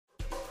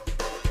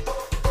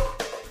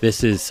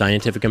This is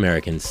Scientific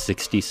American's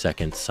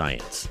 60-Second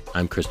Science.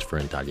 I'm Christopher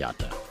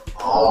Intagliata.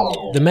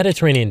 The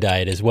Mediterranean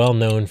diet is well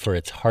known for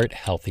its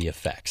heart-healthy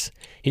effects.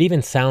 It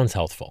even sounds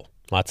healthful.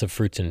 Lots of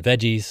fruits and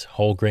veggies,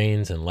 whole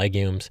grains and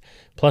legumes,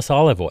 plus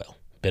olive oil,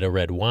 a bit of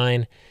red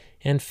wine,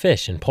 and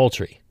fish and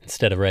poultry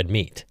instead of red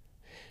meat.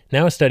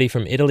 Now a study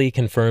from Italy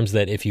confirms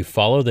that if you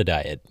follow the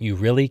diet, you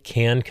really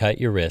can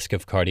cut your risk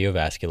of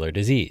cardiovascular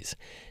disease.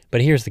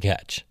 But here's the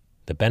catch.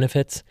 The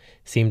benefits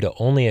seem to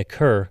only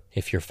occur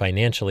if you're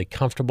financially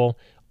comfortable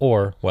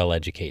or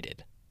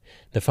well-educated.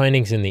 The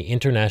findings in the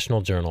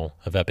International Journal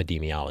of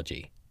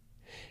Epidemiology.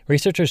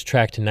 Researchers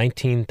tracked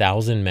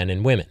 19,000 men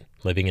and women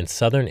living in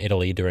southern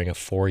Italy during a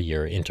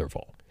 4-year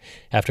interval.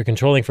 After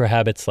controlling for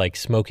habits like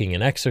smoking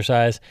and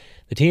exercise,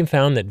 the team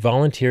found that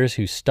volunteers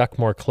who stuck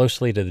more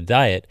closely to the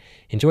diet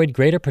enjoyed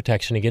greater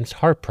protection against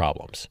heart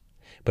problems,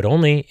 but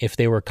only if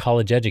they were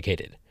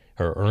college-educated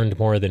or earned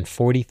more than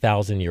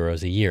 40,000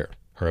 euros a year,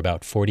 or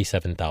about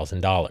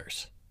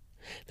 $47,000.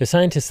 The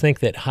scientists think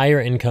that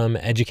higher-income,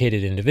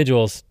 educated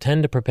individuals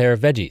tend to prepare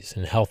veggies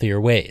in healthier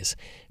ways,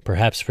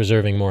 perhaps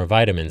preserving more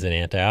vitamins and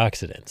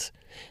antioxidants.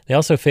 They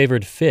also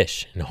favored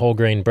fish and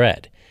whole-grain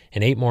bread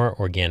and ate more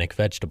organic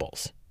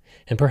vegetables.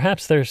 And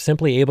perhaps they're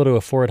simply able to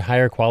afford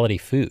higher-quality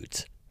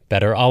foods,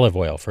 better olive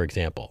oil, for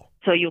example.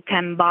 So you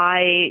can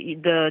buy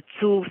the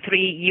 2-3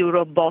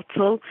 euro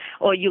bottle,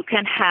 or you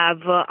can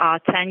have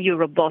a 10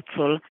 euro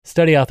bottle.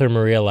 Study author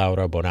Maria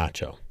Laura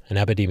Bonaccio, an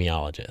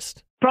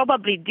epidemiologist.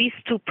 Probably these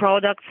two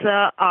products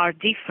are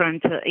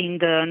different in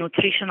the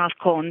nutritional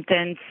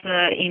contents,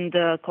 in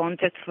the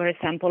context, for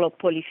example, of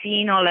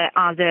polyphenol and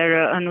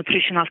other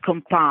nutritional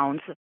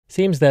compounds.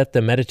 Seems that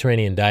the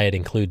Mediterranean diet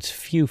includes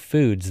few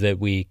foods that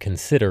we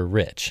consider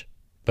rich.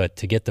 But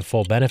to get the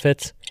full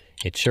benefits,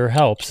 it sure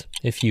helps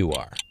if you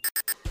are.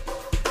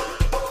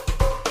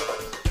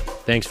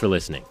 Thanks for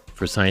listening.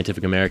 For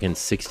Scientific American's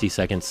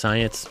 60-Second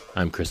Science,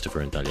 I'm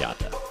Christopher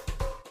Intagliata.